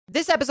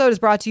This episode is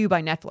brought to you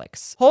by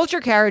Netflix. Hold your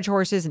carriage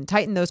horses and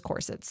tighten those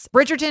corsets.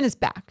 Bridgerton is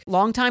back.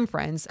 Longtime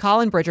friends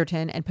Colin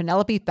Bridgerton and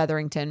Penelope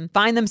Featherington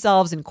find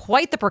themselves in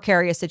quite the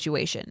precarious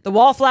situation. The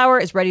wallflower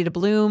is ready to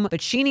bloom, but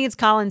she needs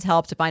Colin's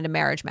help to find a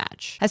marriage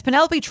match. Has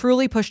Penelope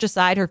truly pushed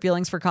aside her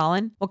feelings for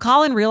Colin? Will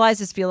Colin realize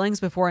his feelings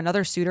before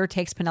another suitor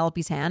takes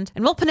Penelope's hand?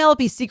 And will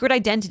Penelope's secret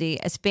identity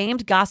as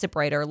famed gossip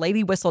writer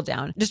Lady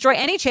Whistledown destroy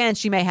any chance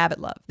she may have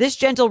at love? This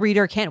gentle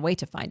reader can't wait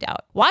to find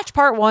out. Watch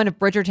part 1 of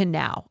Bridgerton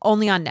now,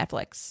 only on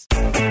Netflix.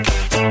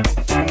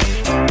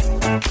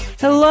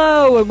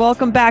 Hello and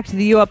welcome back to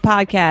the U Up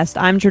Podcast.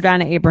 I'm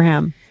Jordana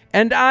Abraham.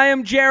 And I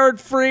am Jared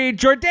Freed.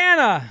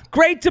 Jordana,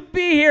 great to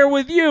be here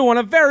with you on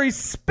a very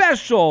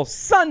special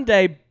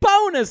Sunday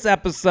bonus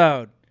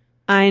episode.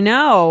 I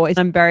know.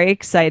 I'm very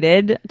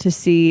excited to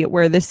see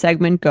where this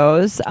segment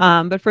goes.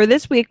 But for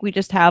this week, we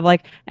just have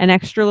like an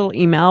extra little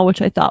email,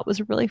 which I thought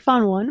was a really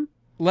fun one.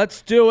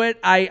 Let's do it.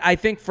 I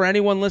think for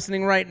anyone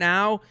listening right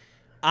now,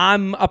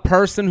 I'm a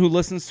person who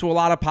listens to a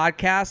lot of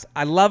podcasts.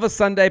 I love a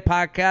Sunday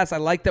podcast. I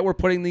like that we're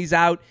putting these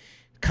out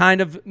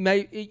kind of,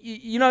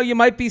 you know, you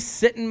might be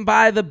sitting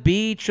by the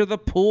beach or the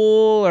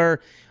pool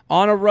or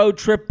on a road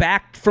trip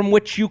back from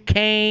which you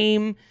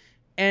came,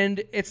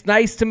 and it's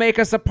nice to make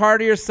us a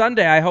part of your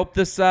Sunday. I hope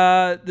this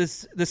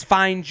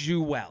finds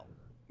you well.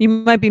 You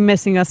might be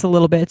missing us a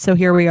little bit, so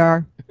here we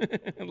are.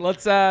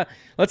 Let's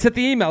hit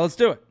the email. Let's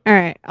do it. All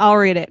right, I'll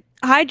read it.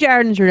 Hi,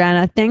 Jared and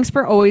Jordana. Thanks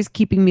for always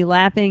keeping me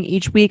laughing.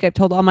 Each week, I've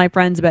told all my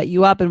friends about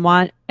You Up and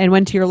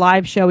went to your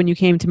live show when you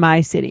came to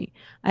my city.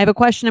 I have a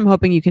question I'm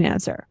hoping you can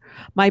answer.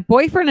 My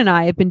boyfriend and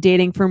I have been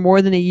dating for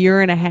more than a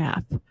year and a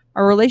half.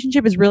 Our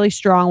relationship is really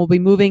strong. We'll be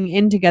moving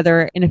in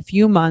together in a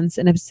few months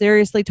and have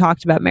seriously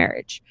talked about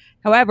marriage.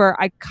 However,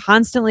 I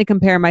constantly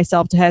compare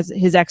myself to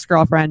his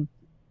ex-girlfriend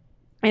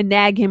and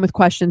nag him with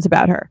questions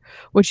about her,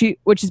 which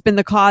has been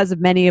the cause of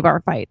many of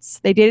our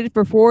fights. They dated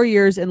for 4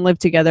 years and lived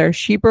together.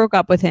 She broke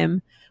up with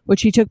him,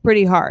 which he took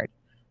pretty hard.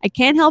 I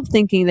can't help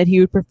thinking that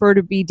he would prefer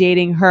to be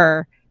dating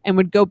her and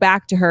would go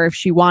back to her if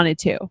she wanted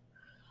to,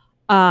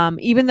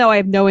 even though I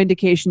have no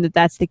indication that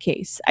that's the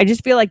case. I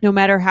just feel like no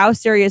matter how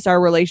serious our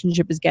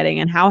relationship is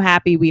getting and how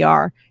happy we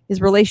are, his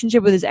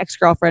relationship with his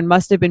ex-girlfriend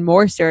must have been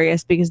more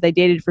serious because they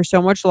dated for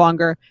so much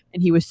longer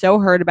and he was so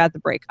hurt about the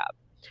breakup.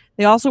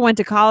 They also went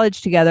to college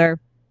together.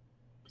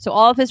 So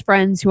all of his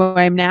friends who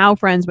I'm now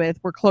friends with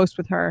were close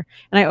with her.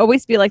 And I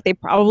always feel like they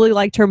probably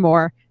liked her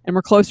more and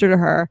were closer to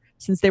her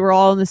since they were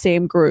all in the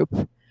same group.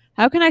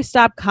 How can I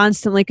stop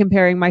constantly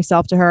comparing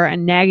myself to her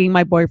and nagging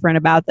my boyfriend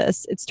about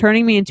this? It's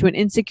turning me into an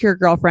insecure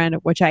girlfriend,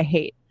 which I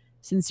hate.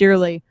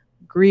 Sincerely,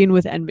 Green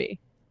with Envy.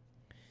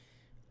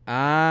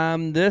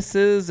 This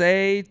is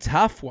a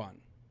tough one.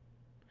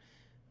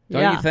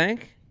 Don't you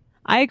think?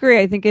 I agree.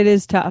 I think it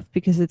is tough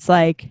because it's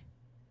like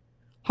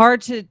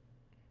hard to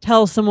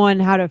tell someone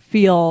how to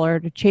feel or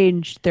to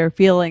change their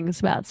feelings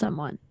about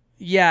someone.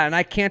 Yeah, and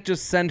I can't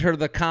just send her to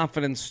the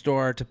confidence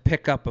store to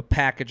pick up a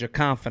package of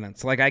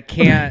confidence. Like I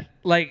can't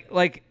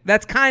like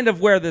that's kind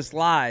of where this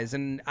lies.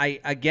 And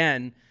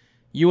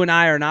you and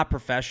I are not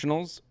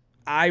professionals.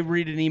 I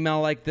read an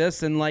email like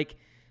this and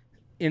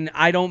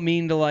I don't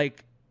mean to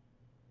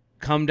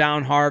come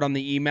down hard on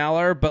the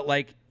emailer,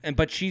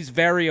 but she's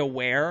very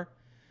aware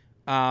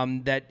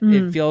that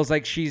it feels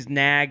like she's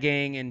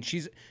nagging and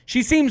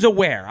she seems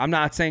aware. I'm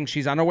not saying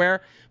she's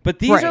unaware, but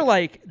these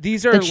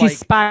are she's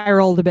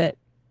spiraled a bit.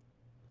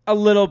 A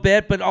little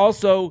bit, but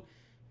also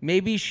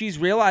maybe she's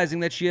realizing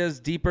that she has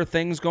deeper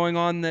things going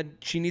on that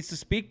she needs to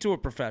speak to a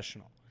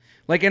professional.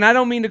 And I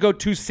don't mean to go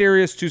too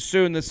serious too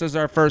soon. This is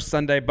our first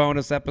Sunday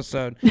bonus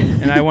episode,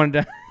 and I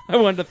wanted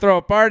to throw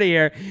a party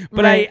here.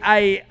 But right.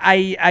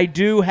 I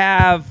do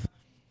have.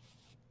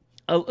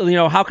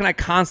 How can I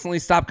constantly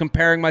stop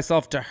comparing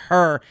myself to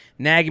her,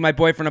 nagging my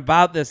boyfriend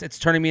about this? It's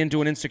turning me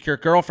into an insecure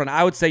girlfriend.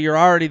 I would say you're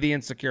already the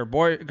insecure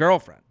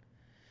girlfriend.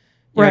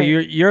 Right.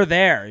 You're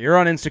there. You're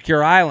on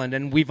Insecure Island,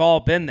 and we've all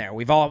been there.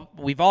 We've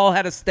all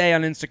had to stay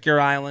on Insecure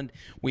Island.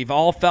 We've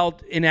all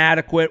felt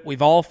inadequate.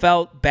 We've all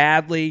felt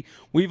badly.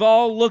 We've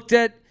all looked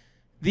at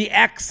the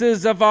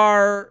exes of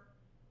our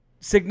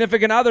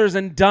significant others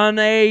and done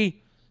a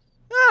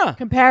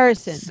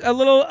comparison. A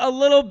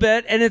little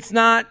bit, and it's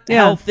not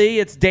healthy.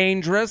 It's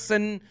dangerous,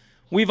 and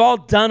we've all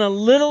done a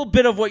little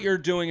bit of what you're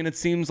doing, and it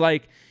seems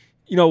like,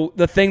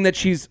 the thing that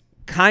she's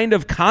kind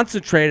of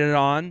concentrated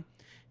on.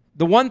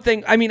 The one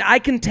thing, I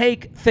can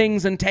take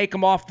things and take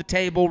them off the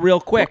table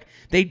real quick.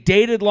 They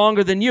dated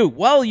longer than you.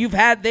 Well,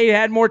 they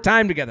had more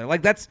time together.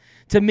 That's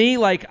to me,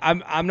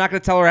 I'm not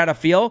going to tell her how to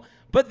feel,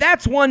 but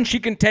that's one she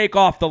can take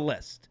off the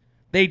list.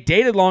 They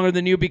dated longer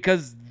than you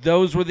because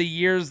those were the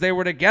years they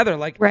were together.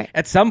 Right.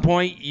 At some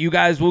point, you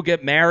guys will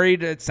get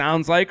married, it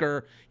sounds like,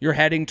 or you're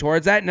heading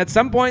towards that. And at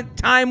some point,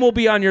 time will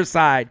be on your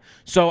side.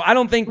 So I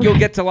don't think you'll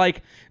get to I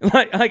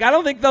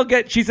don't think they'll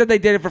get, she said they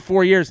dated for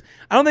 4 years.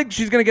 I don't think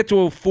she's going to get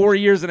to 4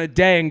 years in a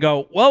day and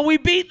go, well, we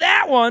beat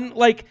that one.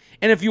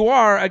 And if you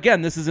are,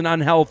 again, this is an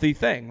unhealthy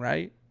thing,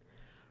 right?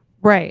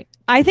 Right.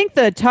 I think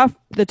the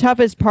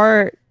toughest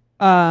part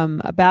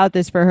about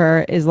this for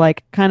her is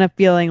kind of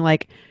feeling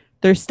like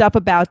there's stuff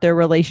about their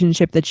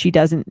relationship that she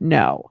doesn't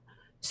know.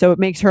 So it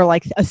makes her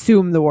like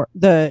assume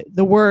the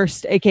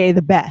worst, aka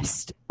the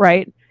best,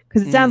 right?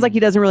 Because it sounds like he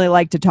doesn't really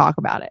like to talk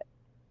about it.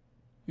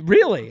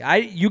 Really?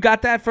 You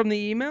got that from the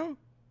email?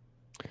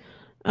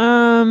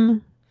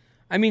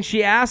 I mean,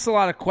 she asks a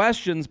lot of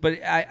questions, but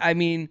I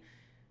mean,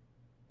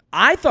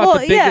 I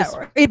thought the biggest...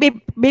 Yeah,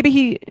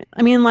 maybe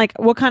I mean, like,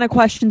 what kind of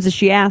questions is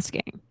she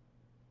asking?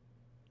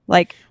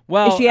 Like,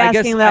 is she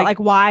asking about, like,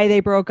 why they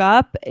broke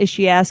up? Is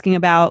she asking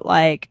about,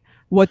 like,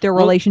 what their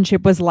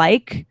relationship was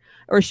like?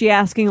 Or is she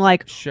asking,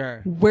 like,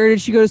 sure, where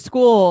did she go to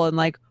school? And,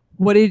 like,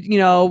 what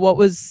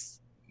was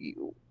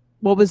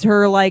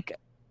her, like,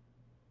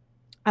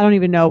 I don't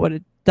even know what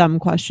a dumb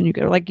question you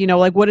could, like,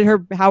 like, what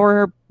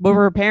were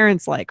her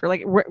parents like? Or,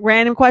 like,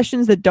 random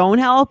questions that don't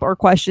help, or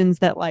questions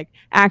that, like,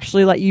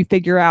 actually let you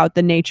figure out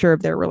the nature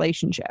of their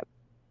relationship.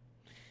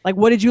 Like,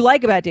 what did you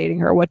like about dating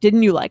her? What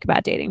didn't you like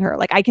about dating her?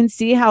 Like, I can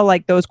see how,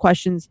 like, those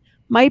questions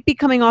might be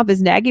coming off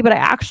as naggy, but I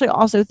actually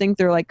also think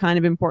they're, like, kind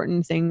of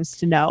important things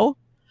to know,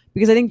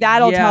 because I think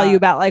that'll tell you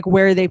about, like,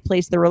 where they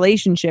place the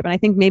relationship. And I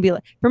think maybe,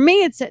 like, to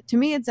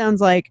me, it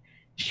sounds like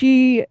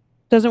she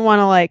doesn't want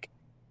to, like,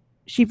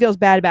 she feels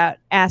bad about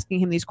asking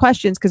him these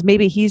questions because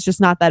maybe he's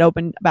just not that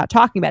open about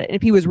talking about it. And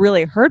if he was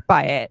really hurt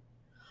by it,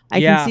 I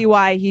can see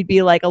why he'd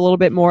be, like, a little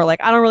bit more like,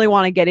 I don't really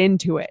want to get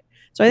into it.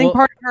 So I think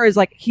part of her is,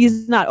 like,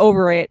 he's not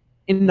over it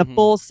in the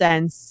full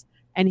sense.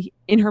 And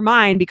in her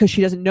mind, because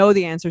she doesn't know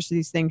the answers to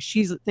these things,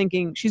 she's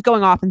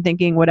going off and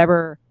thinking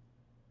whatever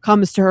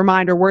comes to her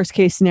mind, or worst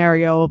case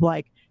scenario of,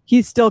 like,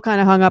 he's still kind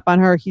of hung up on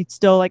her. He'd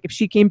still, like, if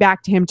she came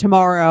back to him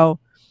tomorrow,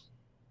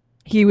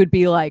 he would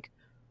be, like,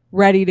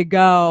 ready to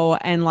go.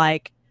 And,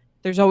 like,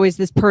 there's always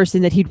this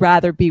person that he'd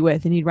rather be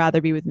with, and he'd rather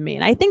be with me.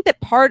 And I think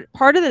that part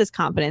of that is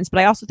confidence, but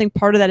I also think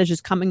part of that is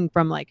just coming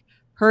from, like,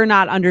 her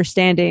not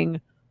understanding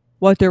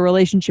what their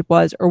relationship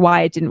was or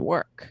why it didn't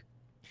work.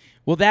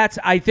 Well,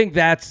 I think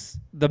that's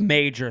the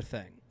major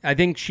thing. I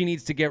think she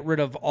needs to get rid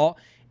of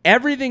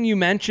everything you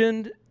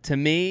mentioned. To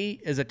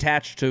me, is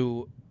attached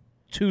to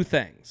two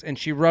things, and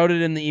she wrote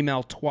it in the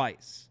email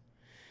twice.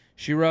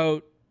 She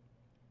wrote,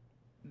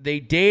 they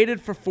dated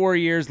for 4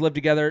 years, lived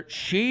together.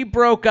 She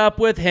broke up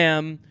with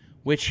him,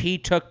 which he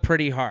took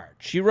pretty hard.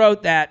 She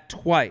wrote that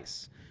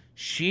twice.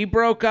 She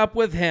broke up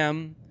with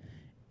him,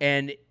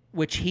 and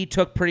which he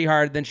took pretty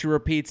hard. Then she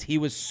repeats, he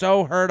was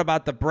so hurt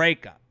about the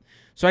breakup.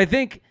 So I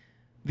think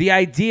the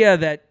idea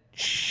that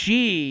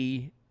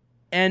she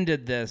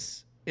ended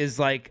this is,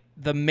 like,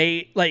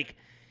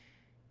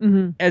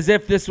 as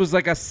if this was,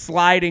 like, a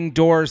sliding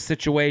doors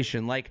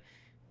situation. Like,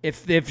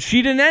 if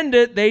she didn't end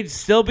it, they'd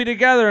still be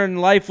together and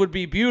life would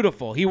be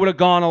beautiful. He would have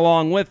gone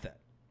along with it.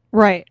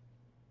 Right.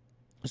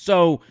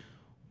 So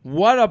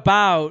what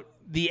about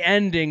the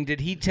ending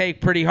did he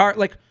take pretty hard?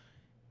 Like,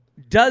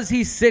 does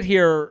he sit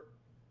here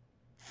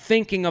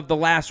thinking of the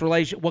last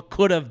relationship, what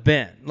could have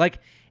been? Like,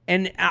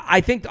 and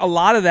I think a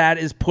lot of that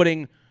is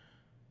putting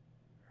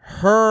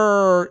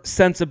her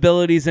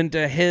sensibilities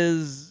into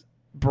his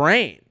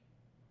brain.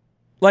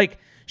 Like,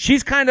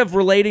 she's kind of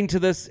relating to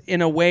this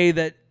in a way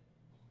that,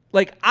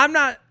 like, I'm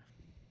not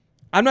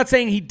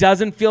saying he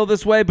doesn't feel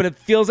this way, but it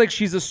feels like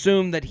she's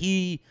assumed that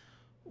he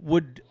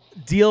would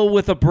deal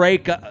with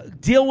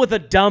a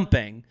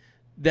dumping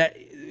that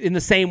in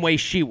the same way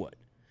she would.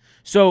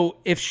 So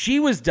if she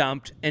was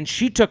dumped and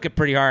she took it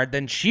pretty hard,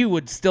 then she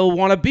would still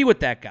want to be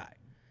with that guy.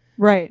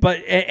 Right.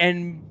 But,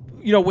 and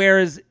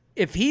whereas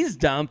if he's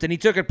dumped and he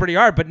took it pretty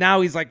hard, but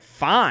now he's, like,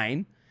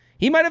 fine,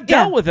 he might have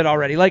dealt with it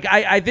already. Like,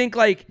 I think,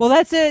 like, well,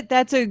 that's it.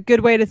 That's a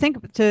good way to think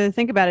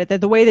about it. That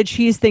the way that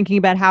she's thinking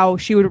about how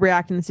she would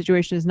react in the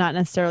situation is not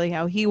necessarily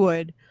how he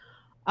would.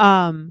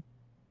 But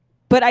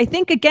I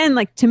think, again,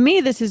 like, to me,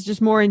 this is just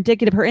more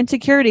indicative. Her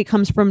insecurity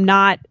comes from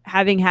not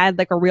having had,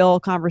 like, a real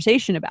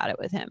conversation about it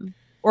with him,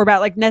 or about,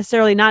 like, not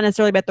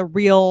necessarily about the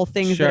real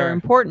things that are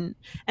important.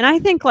 And I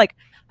think, like,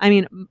 I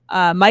mean,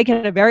 Mike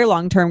had a very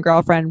long-term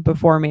girlfriend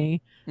before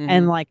me,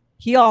 and, like,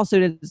 he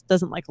also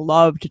doesn't, like,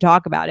 love to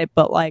talk about it,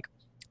 but, like,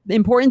 the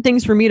important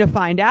things for me to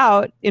find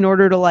out in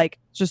order to, like,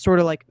 just sort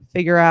of, like,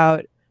 figure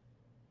out,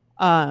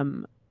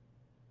 like,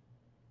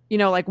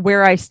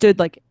 where I stood,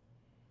 like,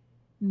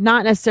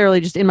 not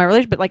necessarily just in my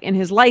relationship, but, like, in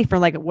his life, or,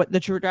 like, what the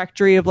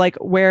trajectory of, like,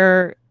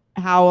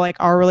 how, like,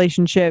 our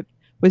relationship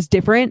was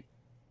different.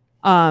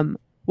 What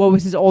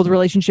was his old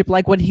relationship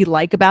like? What did he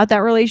like about that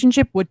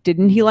relationship? What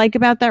didn't he like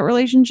about that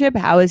relationship?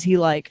 How is he,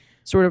 like,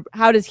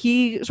 how does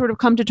he sort of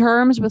come to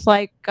terms with,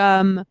 like,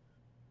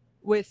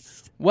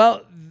 with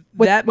what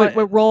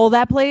role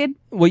that played?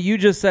 What you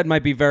just said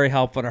might be very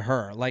helpful to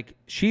her. Like,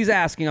 she's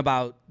asking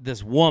about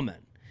this woman,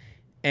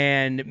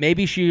 and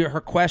maybe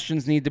her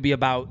questions need to be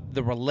about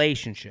the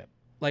relationship.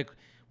 Like,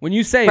 when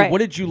you say, what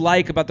did you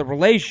like about the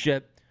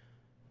relationship?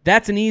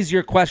 That's an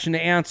easier question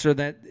to answer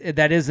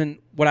that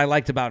isn't what I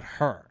liked about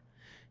her.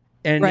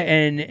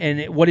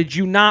 And what did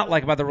you not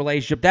like about the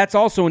relationship? That's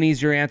also an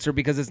easier answer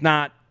because it's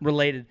not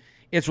related.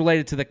 It's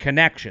related to the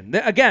connection.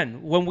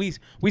 Again, when we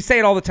say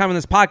it all the time on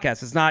this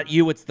podcast, it's not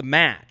you, it's the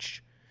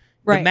match.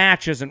 Right. The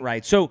match isn't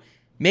right. So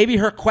maybe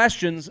her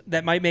questions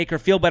that might make her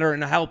feel better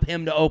and help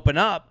him to open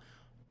up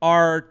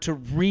are to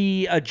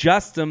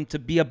readjust them to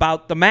be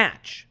about the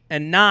match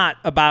and not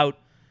about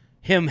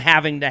him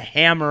having to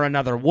hammer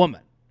another woman.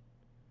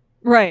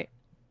 Right.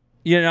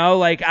 You know,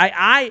 like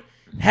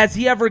has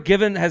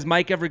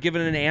Mike ever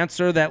given an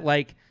answer that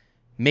like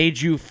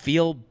made you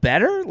feel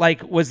better?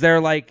 Like, was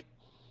there like,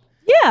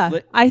 yeah,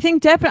 I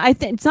think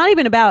definitely, it's not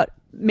even about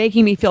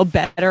making me feel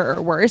better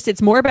or worse.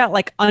 It's more about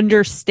like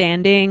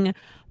understanding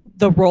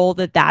the role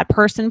that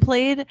person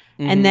played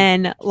and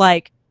then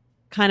like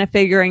kind of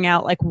figuring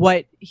out like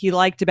what he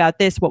liked about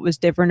this, what was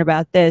different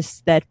about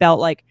this that felt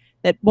like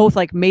that both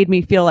like made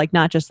me feel like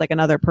not just like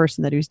another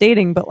person that he was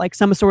dating, but like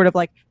some sort of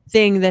like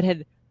thing that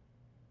had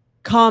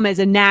come as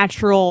a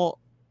natural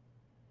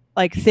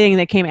like thing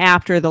that came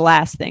after the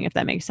last thing, if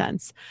that makes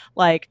sense.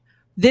 Like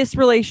this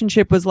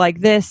relationship was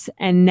like this,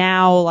 and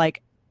now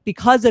like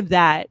because of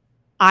that,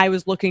 I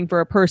was looking for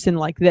a person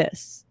like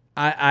this.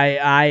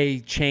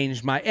 I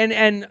changed my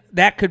and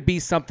that could be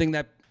something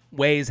that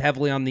weighs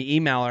heavily on the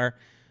emailer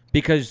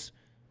because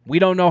we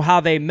don't know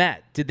how they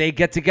met. Did they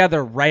get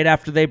together right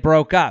after they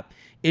broke up?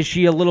 Is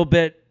she a little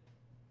bit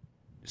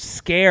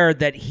scared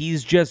that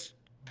he's just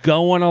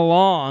going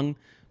along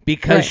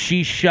because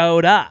she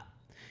showed up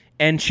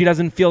and she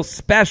doesn't feel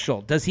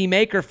special? Does he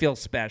make her feel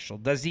special?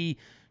 Does he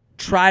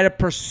try to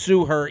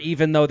pursue her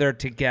even though they're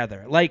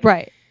together? Like,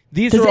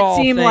 these are all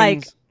things.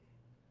 Like,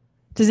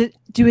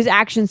 do his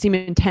actions seem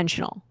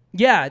intentional?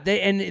 Yeah,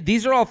 and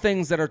these are all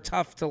things that are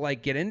tough to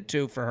like get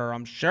into for her,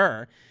 I'm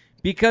sure,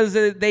 because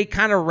they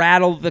kind of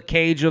rattle the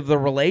cage of the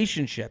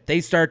relationship.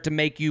 They start to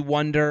make you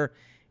wonder,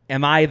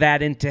 am I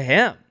that into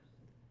him?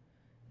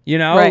 You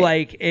know,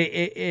 like,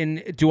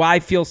 do I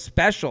feel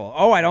special?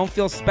 Oh, I don't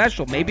feel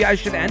special. Maybe I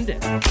should end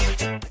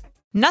it.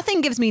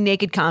 Nothing gives me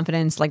naked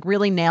confidence like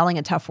really nailing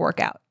a tough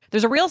workout.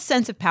 There's a real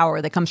sense of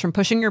power that comes from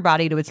pushing your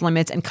body to its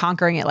limits and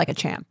conquering it like a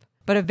champ.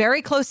 But a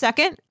very close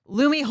second,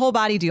 Lume Whole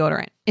Body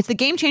Deodorant. It's the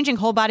game-changing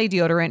whole body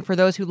deodorant for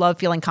those who love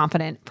feeling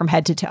confident from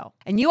head to toe.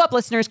 And You Up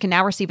listeners can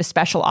now receive a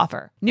special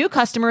offer. New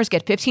customers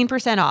get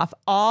 15% off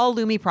all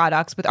Lume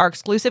products with our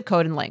exclusive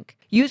code and link.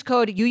 Use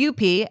code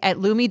UUP at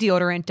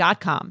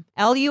LumeDeodorant.com.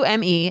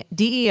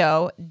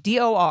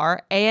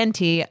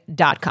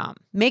 LumeDeodorant.com.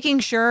 Making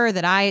sure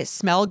that I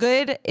smell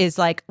good is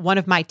like one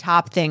of my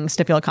top things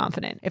to feel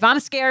confident. If I'm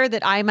scared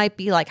that I might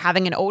be like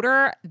having an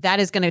odor, that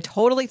is going to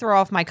totally throw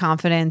off my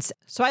confidence.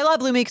 So I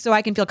love Lume so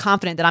I can feel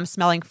confident that I'm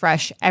smelling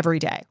fresh every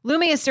day.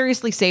 Lume is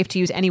seriously safe to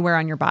use anywhere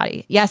on your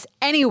body. Yes,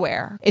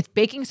 anywhere. It's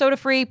baking soda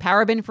free,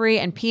 paraben free,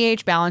 and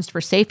pH balanced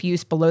for safe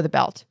use below the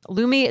belt.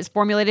 Lume is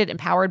formulated and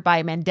powered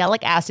by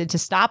mandelic acid to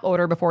stop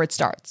odor before it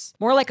starts.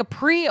 More like a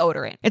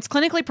pre-odorant. It's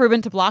clinically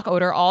proven to block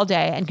odor all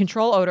day and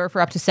control odor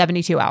for up to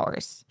 72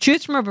 hours.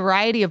 Choose from a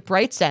variety of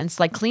bright scents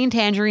like clean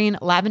tangerine,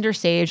 lavender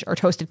sage, or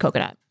toasted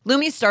coconut.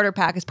 Lume's starter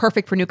pack is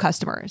perfect for new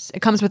customers.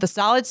 It comes with a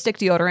solid stick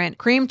deodorant,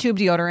 cream tube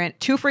deodorant,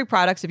 2 free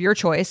products of your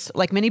choice,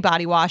 like mini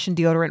body wash and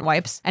deodorant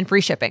wipes, and free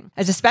shipping.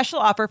 As a special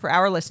offer for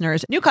our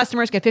listeners, new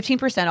customers get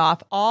 15%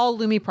 off all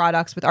Lume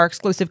products with our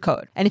exclusive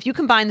code. And if you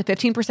combine the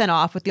 15%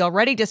 off with the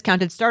already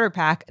discounted starter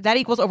pack, that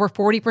equals over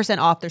 40%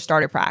 off their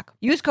starter pack.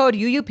 Use code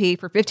UUP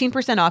for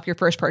 15% off your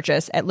first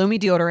purchase at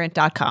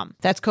LumeDeodorant.com.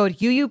 That's code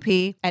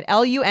UUP at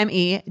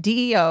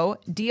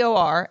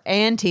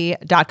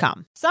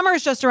LumeDeodorant.com. Summer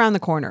is just around the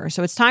corner,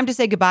 so it's time to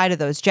say goodbye to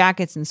those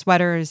jackets and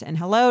sweaters and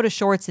hello to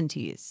shorts and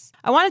tees.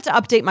 I wanted to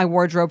update my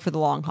wardrobe for the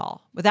long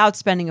haul without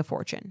spending a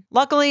fortune.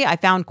 Luckily, I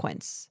found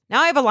Quince.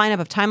 Now I have a lineup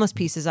of timeless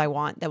pieces I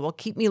want that will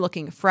keep me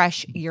looking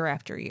fresh year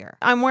after year.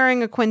 I'm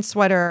wearing a Quince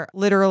sweater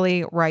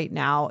literally right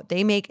now.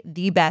 They make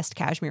the best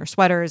cashmere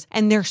sweaters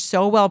and they're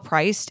so well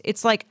priced.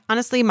 It's like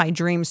honestly my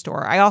dream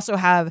store. I also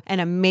have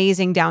an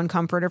amazing down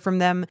comforter from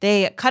them.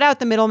 They cut out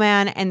the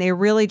middleman and they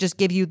really just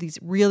give you these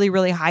really,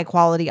 really high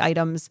quality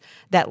items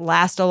that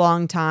last a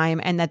long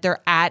time and that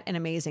they're at an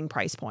amazing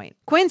price point.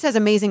 Quince has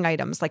amazing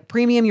items like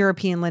premium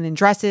European linen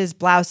dresses,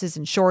 blouses,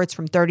 and shorts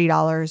from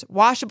 $30,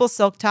 washable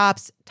silk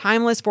tops,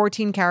 timeless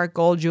 14-karat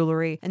gold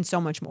jewelry, and so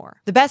much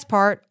more. The best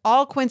part,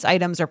 all Quince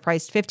items are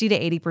priced 50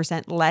 to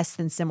 80% less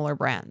than similar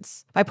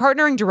brands. By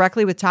partnering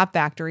directly with top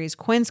factories,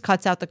 Quince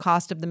cuts out the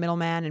cost of the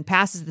middleman and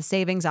passes the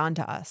savings on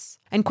to us.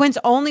 And Quince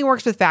only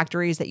works with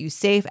factories that use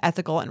safe,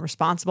 ethical, and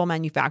responsible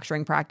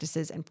manufacturing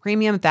practices and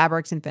premium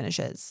fabrics and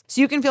finishes,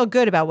 so you can feel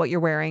good about what you're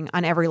wearing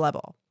on every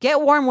level.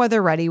 Get warm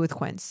weather ready with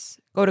Quince.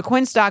 Go to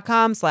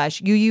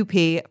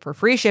quince.com/UUP for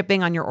free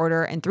shipping on your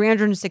order and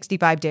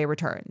 365-day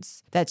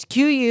returns. That's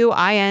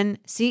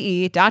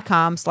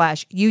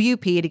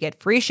QUINCE.com/UUP to get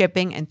free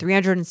shipping and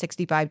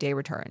 365-day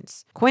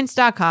returns.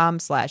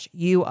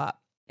 Quince.com/UUP.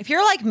 If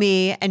you're like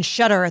me and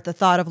shudder at the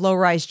thought of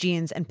low-rise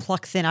jeans and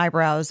pluck-thin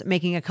eyebrows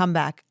making a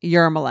comeback,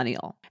 you're a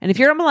millennial. And if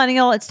you're a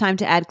millennial, it's time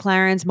to add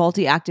Clarins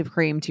Multi-Active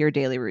Cream to your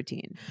daily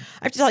routine.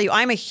 I have to tell you,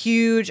 I'm a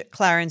huge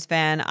Clarins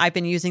fan. I've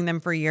been using them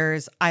for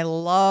years. I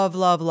love,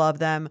 love, love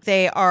them.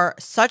 They are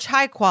such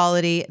high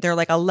quality. They're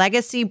like a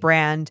legacy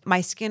brand.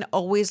 My skin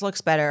always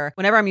looks better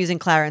whenever I'm using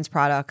Clarins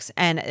products,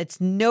 and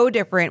it's no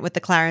different with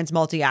the Clarins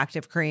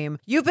Multi-Active Cream.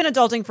 You've been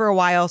adulting for a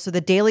while, so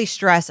the daily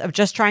stress of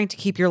just trying to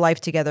keep your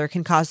life together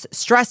can cause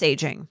stress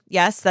aging.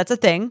 Yes, that's a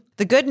thing.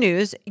 The good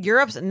news,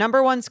 Europe's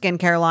 #1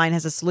 skincare line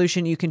has a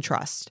solution you can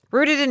trust.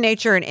 Rooted in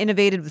nature and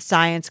innovated with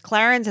science,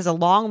 Clarins has a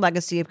long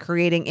legacy of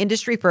creating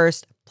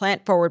industry-first,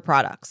 plant-forward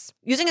products.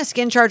 Using a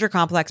skin charger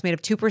complex made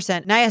of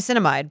 2%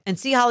 niacinamide and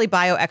sea holly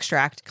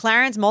bioextract,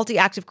 Clarins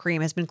Multi-Active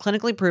Cream has been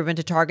clinically proven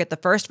to target the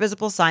first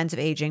visible signs of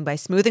aging by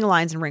smoothing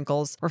lines and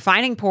wrinkles,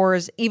 refining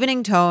pores,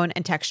 evening tone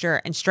and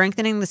texture, and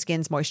strengthening the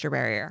skin's moisture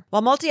barrier.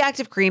 While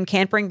Multi-Active Cream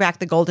can't bring back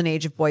the golden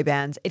age of boy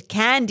bands, it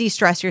can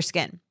de-stress your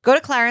skin. Go to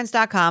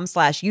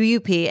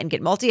clarins.com/UUP and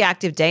get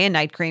Multi-Active Day and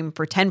Night Cream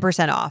for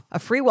 10% off, a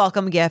free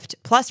welcome gift,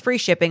 plus free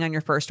shipping on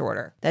your first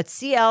order. That's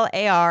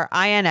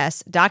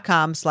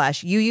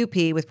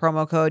clarins.com/UUP with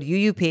promo code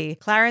UUP,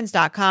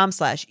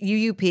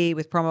 clarins.com/UUP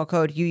with promo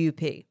code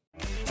UUP.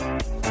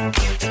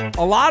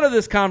 A lot of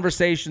this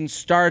conversation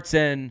starts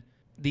in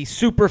the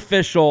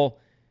superficial,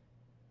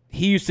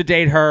 he used to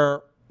date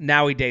her,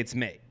 now he dates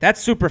me.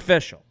 That's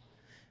superficial.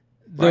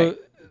 Right.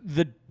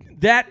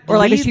 Or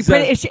like, is she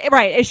pretty? Is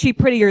she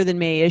prettier than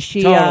me? Is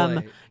she,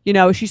 totally.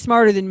 Is she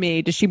smarter than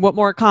me? Does she want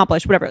more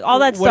accomplished? Whatever. All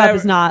that stuff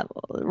is not.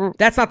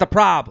 That's not the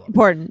problem.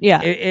 Important.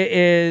 Yeah.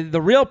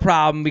 The real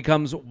problem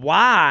becomes,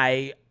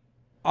 why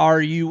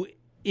are you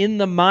in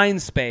the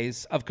mind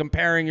space of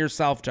comparing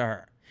yourself to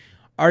her?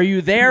 Are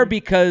you there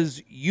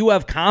because you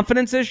have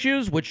confidence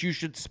issues, which you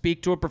should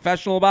speak to a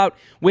professional about,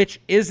 which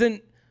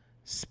isn't,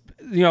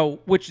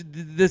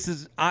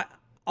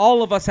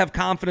 all of us have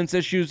confidence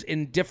issues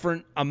in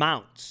different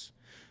amounts.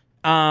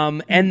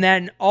 And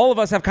then all of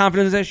us have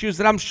confidence issues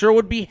that I'm sure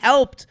would be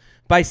helped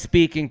by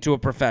speaking to a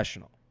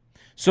professional.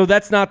 So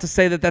that's not to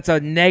say that that's a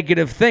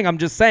negative thing. I'm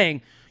just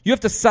saying you have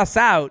to suss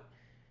out,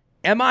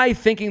 am I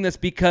thinking this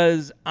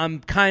because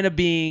I'm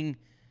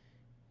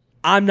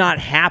not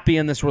happy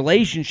in this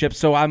relationship,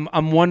 so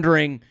I'm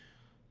wondering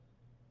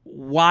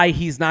why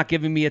he's not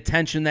giving me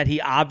attention that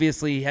he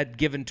obviously had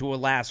given to a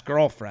last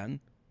girlfriend.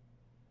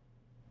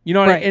 You know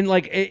what right. I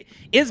mean?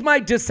 Is my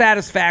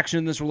dissatisfaction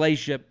in this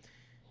relationship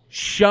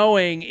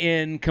showing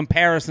in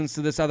comparisons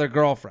to this other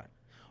girlfriend?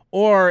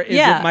 Or is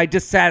it my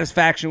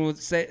dissatisfaction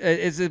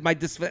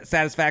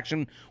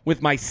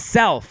with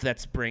myself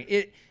that's bringing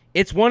it?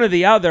 It's one or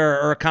the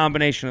other, or a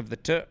combination of the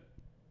two.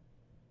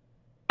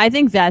 I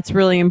think that's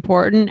really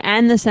important,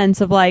 and the sense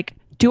of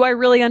do I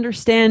really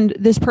understand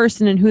this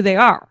person and who they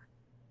are?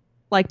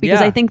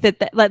 Because I think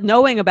that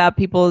knowing about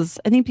I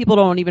think people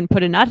don't even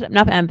put enough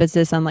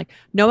emphasis on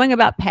knowing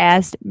about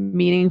past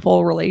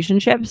meaningful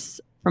relationships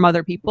from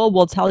other people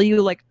will tell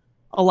you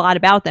a lot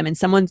about them, and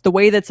the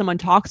way that someone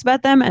talks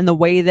about them and the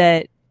way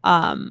that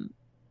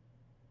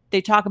they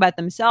talk about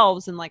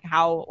themselves, and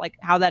how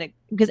that,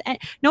 because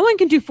no one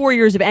can do 4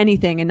 years of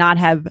anything and not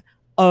have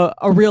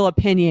a real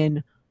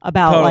opinion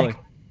about totally.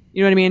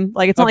 You know what I mean?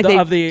 It's not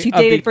he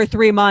dated for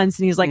 3 months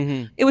and he's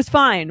it was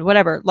fine,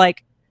 whatever.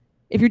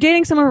 If you're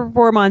dating someone for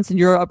 4 months and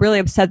you're really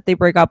upset that they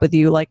break up with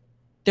you,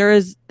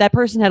 that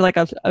person had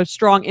a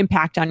strong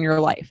impact on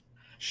your life.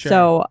 Sure.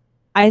 So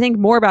I think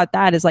more about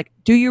that is have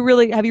you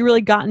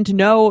really gotten to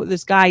know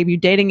this guy? You've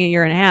been dating a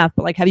year and a half,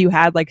 but have you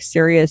had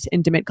serious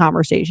intimate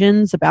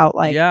conversations about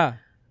what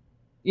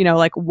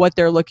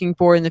they're looking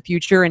for in the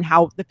future and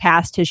how the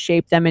past has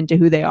shaped them into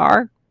who they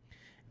are?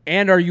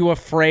 And are you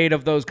afraid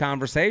of those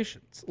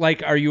conversations?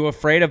 Are you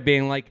afraid of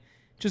being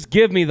just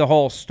give me the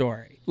whole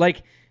story?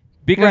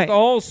 Because right. the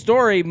whole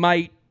story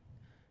might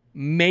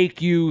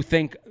make you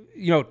think,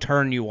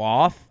 turn you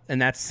off,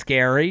 and that's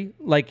scary.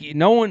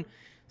 The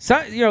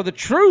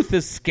truth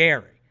is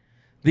scary.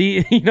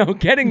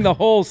 Getting the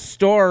whole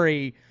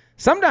story,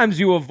 sometimes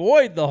you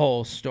avoid the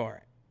whole story.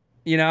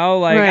 Right.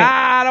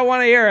 I don't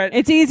want to hear it.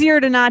 It's easier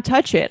to not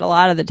touch it a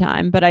lot of the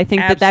time, but I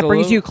think that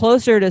brings you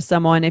closer to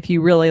someone if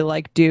you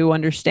really do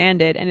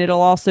understand it, and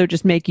it'll also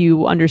just make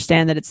you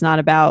understand that it's not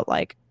about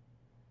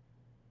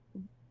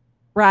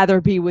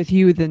rather be with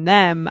you than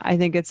them. I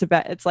think it's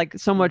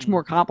so much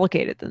more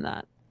complicated than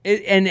that.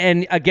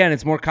 And again,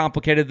 it's more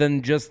complicated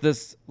than just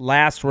this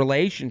last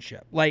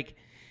relationship. This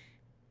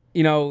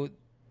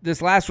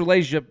last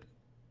relationship,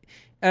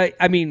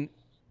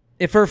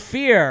 if her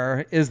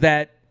fear is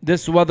that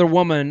this other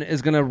woman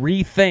is going to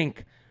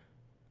rethink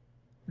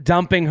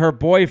dumping her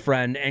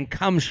boyfriend and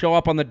come show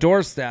up on the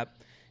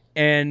doorstep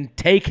and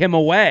take him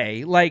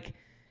away,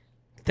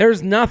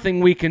 there's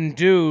nothing we can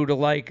do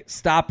to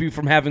stop you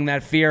from having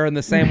that fear, in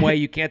the same way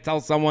you can't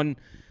tell someone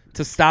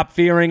to stop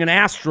fearing an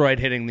asteroid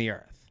hitting the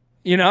earth.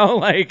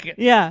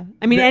 Yeah.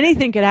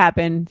 Anything could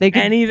happen. They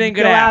could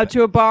go out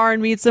to a bar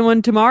and meet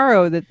someone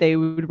tomorrow that they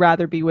would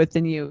rather be with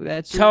than you.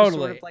 That's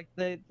totally sort of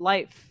the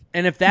life.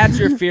 And if that's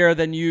your fear,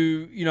 then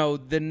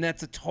then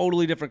that's a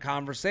totally different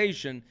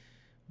conversation.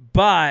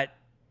 But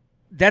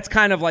that's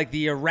kind of like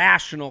the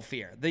irrational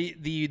fear.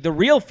 The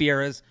real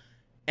fear is,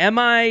 am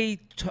I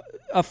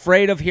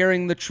afraid of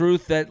hearing the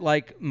truth that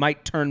like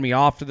might turn me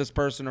off to this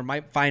person, or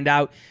might find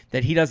out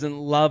that he doesn't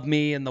love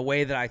me in the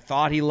way that I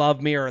thought he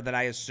loved me, or that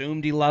I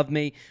assumed he loved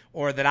me,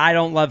 or that I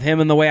don't love him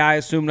in the way I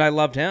assumed I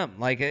loved him.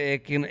 Like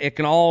it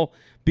can all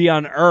be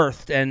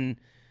unearthed. And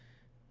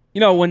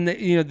when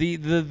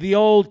the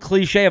old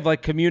cliche of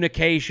like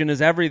communication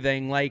is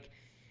everything, like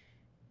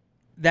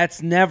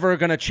that's never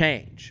going to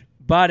change.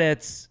 But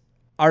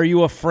are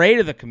you afraid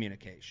of the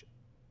communication?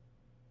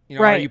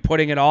 Right. Are you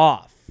putting it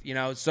off?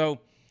 So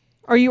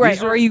are you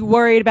right? Or are you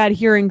worried about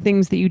hearing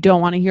things that you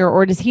don't want to hear?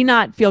 Or does he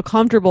not feel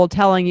comfortable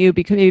telling you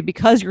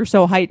because you're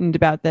so heightened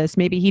about this?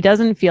 Maybe he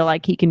doesn't feel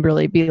like he can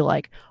really be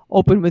like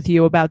open with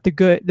you about the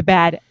good, the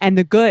bad, and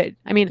the good.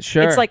 I mean,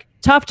 sure. It's like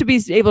tough to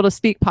be able to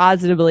speak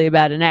positively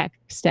about an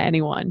ex to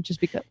anyone, just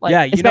because, like,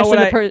 yeah, especially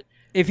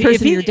the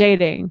person you're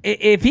dating.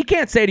 If he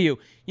can't say to you,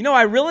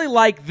 I really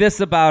like this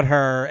about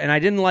her, and I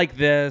didn't like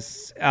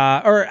this,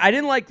 or I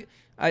didn't like,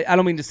 I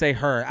don't mean to say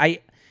her,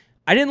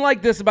 I didn't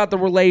like this about the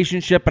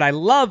relationship, but I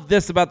love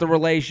this about the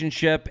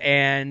relationship.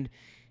 And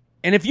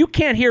if you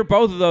can't hear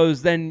both of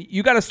those, then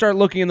you got to start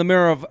looking in the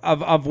mirror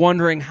of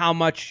wondering how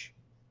much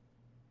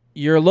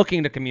you're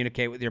looking to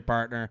communicate with your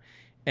partner.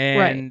 And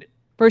right.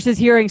 Versus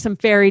hearing some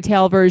fairy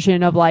tale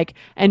version of like,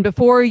 and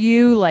before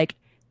you, like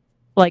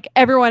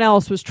everyone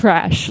else was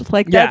trash.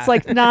 Like that's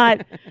like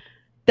not,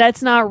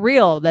 that's not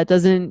real. That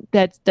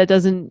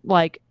doesn't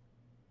like,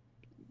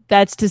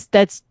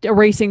 that's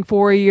erasing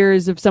 4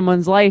 years of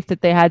someone's life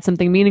that they had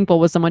something meaningful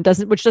with someone,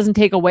 which doesn't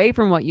take away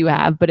from what you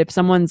have. But if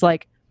someone's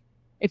like,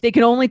 if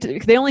they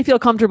only feel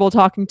comfortable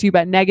talking to you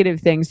about negative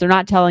things, they're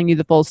not telling you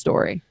the full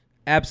story.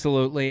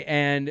 Absolutely.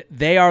 And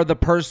they are the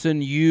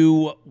person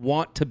you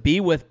want to be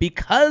with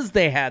because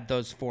they had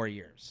those 4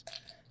 years,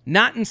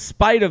 not in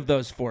spite of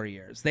those 4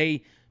 years.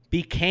 They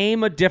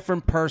became a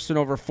different person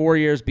over 4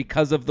 years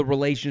because of the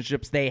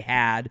relationships they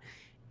had.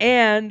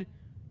 And,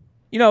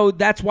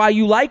 that's why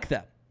you like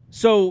them.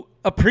 So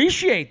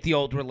appreciate the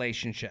old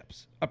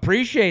relationships.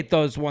 Appreciate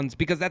those ones,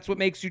 because that's what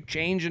makes you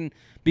change and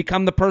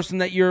become the person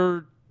that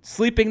you're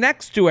sleeping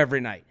next to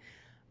every night.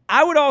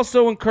 I would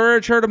also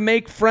encourage her to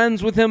make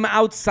friends with him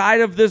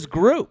outside of this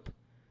group.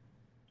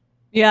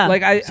 Yeah,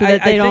 like so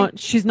that they don't.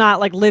 She's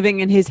not like living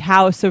in his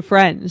house of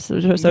friends,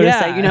 so to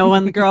say.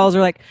 When the girls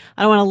are like,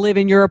 "I don't want to live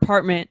in your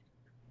apartment."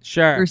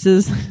 Sure.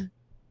 Versus.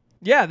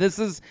 Yeah, this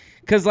is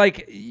because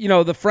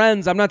the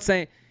friends. I'm not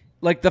saying.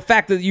 Like, the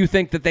fact that you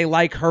think that they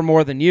like her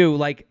more than you,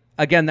 like,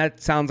 again,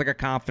 that sounds like a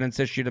confidence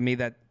issue to me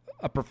that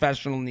a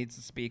professional needs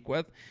to speak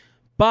with.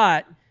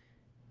 But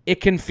it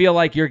can feel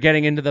like you're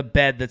getting into the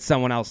bed that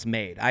someone else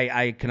made.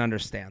 I can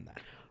understand that.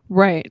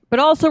 Right. But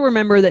also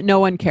remember that no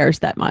one cares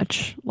that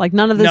much. Like,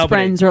 none of his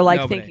friends are,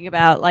 like, thinking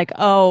about, like,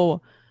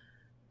 oh,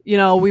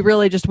 we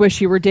really just wish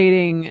you were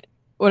dating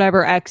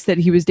whatever ex that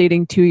he was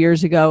dating 2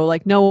 years ago.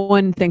 Like, no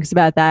one thinks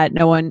about that.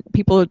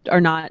 People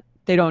are not.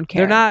 They don't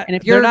care. And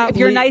if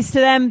you're nice to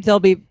them, they'll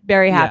be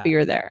very happy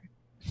you're there.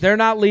 They're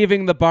not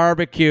leaving the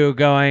barbecue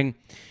going,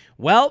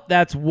 well,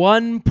 that's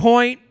 1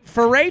 point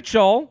for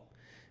Rachel,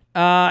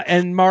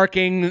 and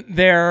marking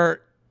their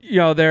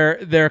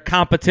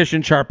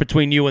competition chart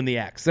between you and the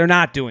ex. They're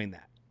not doing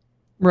that.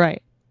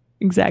 Right.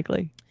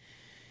 Exactly.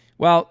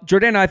 Well,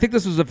 Jordana, I think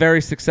this was a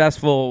very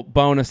successful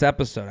bonus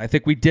episode. I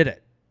think we did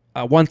it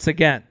once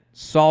again,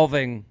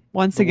 solving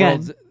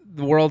the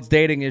world's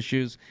dating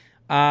issues.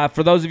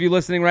 For those of you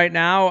listening right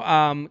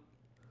now,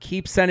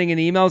 keep sending in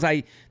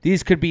emails.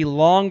 These could be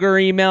longer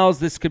emails.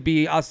 This could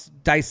be us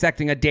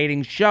dissecting a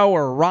dating show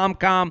or a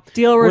rom-com.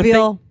 Deal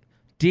reveals.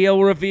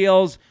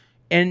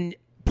 And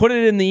put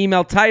it in the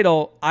email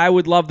title. I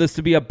would love this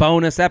to be a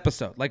bonus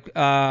episode. Like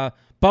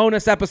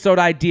bonus episode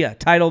idea.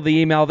 Title the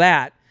email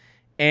that.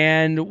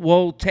 And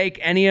we'll take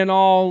any and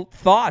all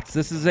thoughts.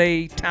 This is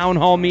a town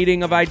hall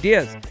meeting of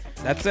ideas.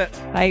 That's it.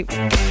 Bye.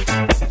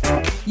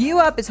 You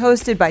Up is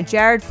hosted by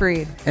Jared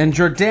Freed and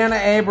Jordana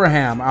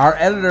Abraham. Our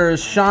editor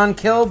is Sean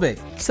Kilby.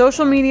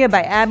 Social media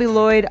by Abby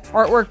Lloyd.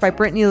 Artwork by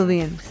Brittany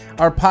Levine.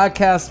 Our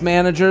podcast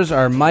managers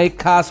are Mike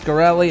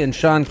Coscarelli and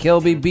Sean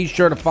Kilby. Be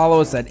sure to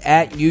follow us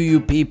at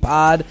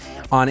UUPPod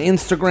on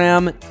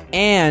Instagram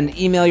and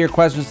email your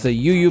questions to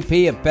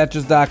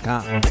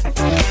uup@betches.com.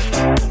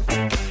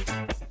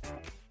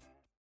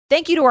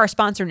 Thank you to our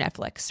sponsor,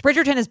 Netflix.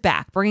 Bridgerton is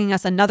back, bringing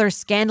us another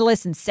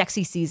scandalous and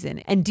sexy season.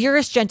 And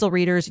dearest gentle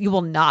readers, you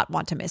will not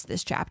want to miss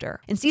this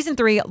chapter. In season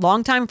 3,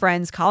 longtime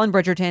friends Colin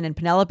Bridgerton and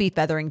Penelope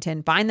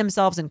Featherington find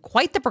themselves in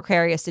quite the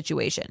precarious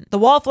situation. The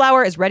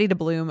wallflower is ready to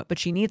bloom, but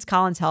she needs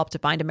Colin's help to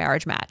find a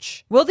marriage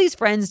match. Will these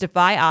friends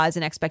defy odds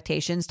and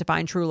expectations to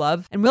find true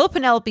love? And will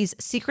Penelope's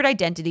secret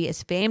identity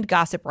as famed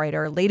gossip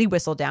writer Lady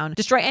Whistledown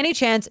destroy any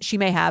chance she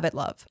may have at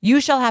love? You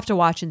shall have to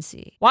watch and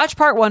see. Watch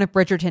part 1 of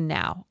Bridgerton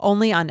now,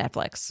 only on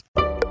Netflix.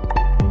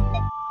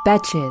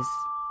 Betches.